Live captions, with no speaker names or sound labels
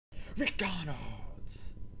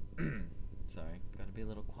McDonald's. Sorry, gotta be a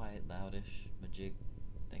little quiet, loudish. Majig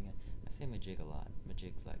thing. I say majig a lot.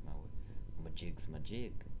 Majig's like my word. Majig's my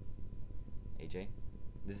jig. AJ?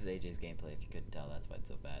 This is AJ's gameplay, if you couldn't tell, that's why it's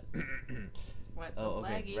so bad. Why it's so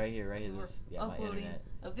laggy. Right here. This, yeah, my uploading internet.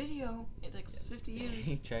 a video. It takes 50 years.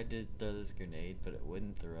 He tried to throw this grenade, but it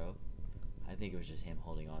wouldn't throw. I think it was just him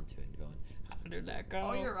holding on to it and going, how did that go?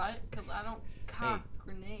 Oh, you're right, because I don't cock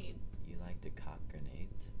grenades. You like to cock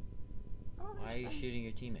grenades? Oh, Why are you shooting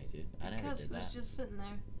your teammate, dude? I never did that. Because he was just sitting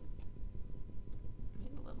there.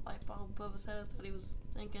 Made a little light bulb above his head. I thought he was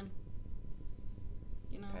thinking,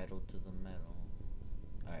 you know. Pedal to the metal.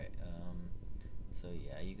 Alright, so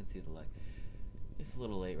yeah, you can see the light. It's a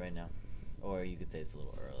little late right now. Or you could say it's a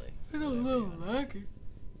little early. It's a little laggy.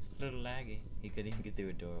 It's a little laggy. He couldn't even get through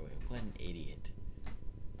a doorway. What an idiot.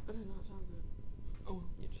 I did not sound good. Oh.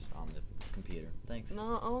 You're just on the computer. Thanks. No,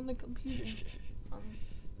 on the computer.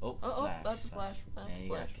 Oh, oh, flash. that's a flash. That's and a he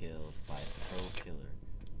flash. got killed by a pro killer.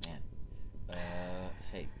 Man.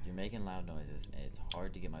 Say, you're making loud noises, and it's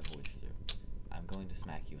hard to get my voice through. I'm going to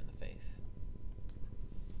smack you in the face.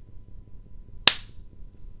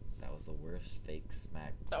 That was the worst fake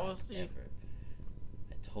smack ever.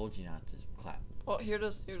 I told you not to clap. Oh, here it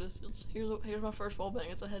is. Here's my first wall bang.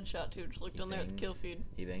 It's a headshot, too. Just look down there at the kill feed.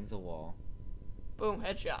 He bangs a wall. Boom,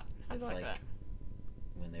 headshot. It's like that.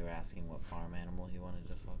 When they were asking what farm animal he wanted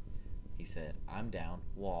to fuck, he said, I'm down,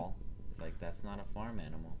 wall. It's like, that's not a farm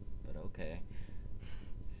animal, but okay.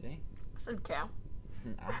 See? I said cow.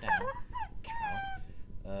 I'm down.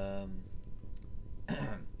 Cow.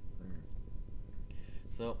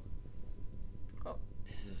 So,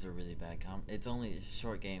 this is a really bad It's only a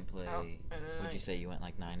short gameplay. Would you say you went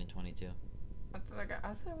like 9 and 22?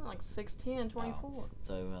 I said I went like 16 and 24. Oh,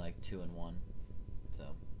 so we went like 2 and 1. So,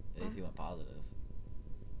 at least you went positive.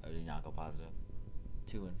 Or did you not go positive?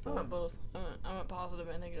 2 and 4. I went both. I went positive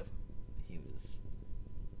and negative. He was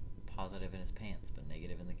positive in his pants, but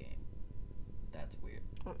negative in the game. That's weird.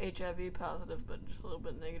 I'm HIV positive, but just a little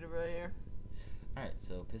bit negative right here. Alright,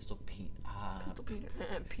 so Pistol Pete. Pistol Peter.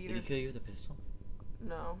 Peter. Did he kill you with a pistol?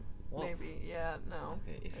 No. Well, maybe. Yeah, no.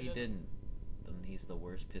 Okay, if he didn't, then he's the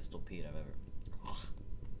worst Pistol Pete I've ever.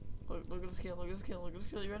 Look at his kill. Look at his kill. Look at his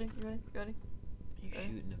kill. You ready? You ready? He's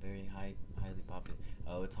shooting a very highly popular.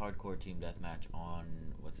 Oh, it's hardcore team deathmatch on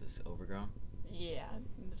what's this? Overgrown. Yeah,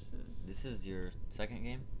 This is your second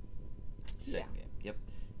game. Second game. Yep.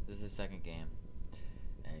 This is his second game,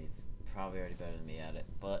 and he's probably already better than me at it.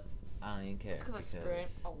 But I don't even care. It's because I spray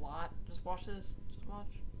a lot. Just watch this. Just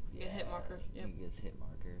watch. You get hit markers. Yep. He gets hit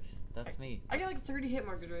markers. That's me. I get like 30 hit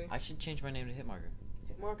markers, right? I should change my name to Hit Marker.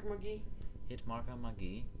 Hit Marker McGee. Hit Marker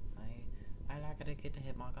McGee. I like to get the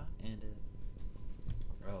hit marker and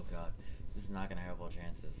oh god, this is not gonna have all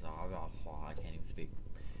chances. I can't even speak.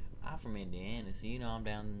 I'm from Indiana, so you know I'm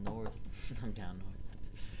down north. I'm down north.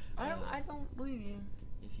 I don't believe you.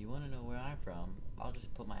 If you want to know where I'm from, I'll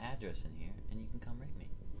just put my address in here, and you can come rape me.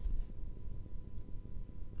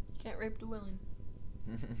 You can't rape the willing.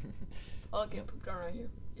 I'll get pooped on right here.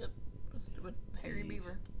 Yep. With Harry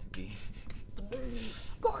Beaver. The beef. The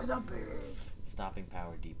beef. Boys up beef. Stopping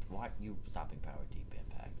power deep. What? You stopping power deep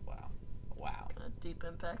impact. Wow. Wow. Kind of deep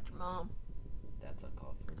impact your mom. That's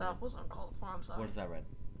uncalled for. That was uncalled for. I'm sorry. What is that red?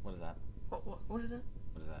 What is that? What is it?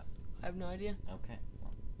 What is that? I have no idea. Okay.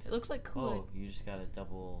 Well. It looks like Kool-Aid. Oh, you just got a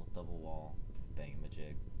double wall banging a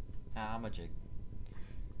jig. I'm a jig.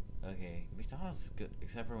 Okay, McDonald's is good,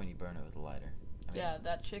 except for when you burn it with a lighter. I mean, yeah,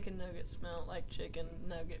 that chicken nugget smelled like chicken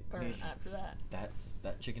nugget burnt after that.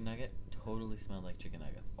 That chicken nugget totally smelled like chicken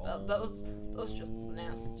nuggets. Oh. That was just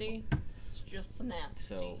nasty. It's just nasty.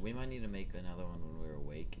 So we might need to make another one when we're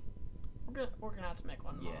awake. We're gonna have to make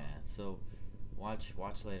one more. Yeah. So watch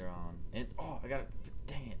later on. And I got it.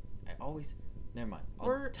 Dang it! I always. Never mind.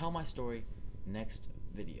 I'll tell my story next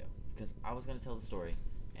video because I was gonna tell the story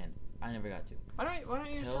and I never got to. Why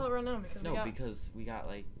don't you just tell it right now? Because we got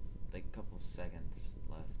like a couple seconds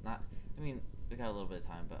left. We got a little bit of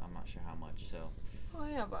time, but I'm not sure how much. So. Oh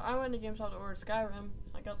yeah, but I went to GameStop to order Skyrim.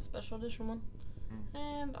 I got the special edition one,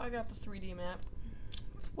 and I got the 3D map.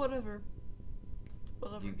 It's whatever.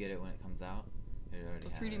 Do you get it when it comes out? The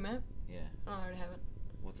 3D map? Yeah. Oh, I already have it.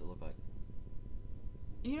 What's it look like?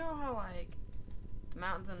 You know how like the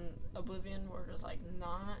mountains in Oblivion were just like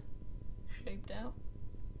not shaped out?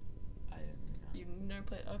 I didn't know. You never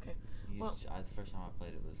played? Okay. The first time I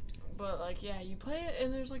played it was. But like, yeah, you play it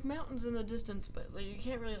and there's like mountains in the distance, but like, you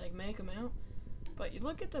can't really like make them out. But you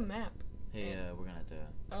look at the map. Hey, we're gonna have to.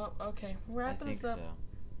 Oh, okay. We're wrapping this up. I think so.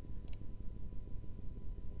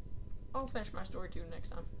 I'll finish my story too next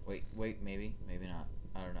time. Wait, maybe not.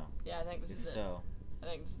 I don't know. Yeah, I think this is it. So. I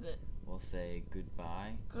think this is it. say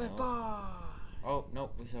goodbye. Goodbye. Oh, no,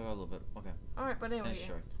 we still got a little bit. Okay. Alright, but anyway. Finish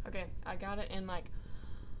story. Okay, I got it, and, like,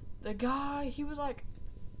 the guy, he was like,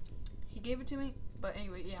 he gave it to me, but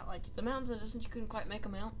anyway, yeah, like, the mountains in the distance, you couldn't quite make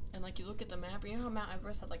them out, and, like, you look at the map, you know how Mount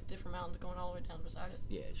Everest has, like, different mountains going all the way down beside it?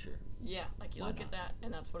 Yeah, sure. Yeah, like, you Why look not? at that,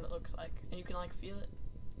 and that's what it looks like, and you can, like, feel it.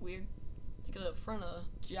 Weird. Like, at the front of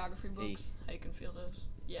geography books, how you can feel those.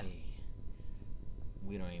 Yeah. Hey.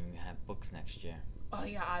 We don't even have books next year. Oh,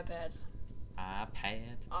 yeah, iPads.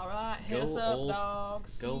 iPads. Alright, hit Go us up, old- dog.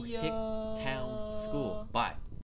 Go See Hick ya. Town School. Bye.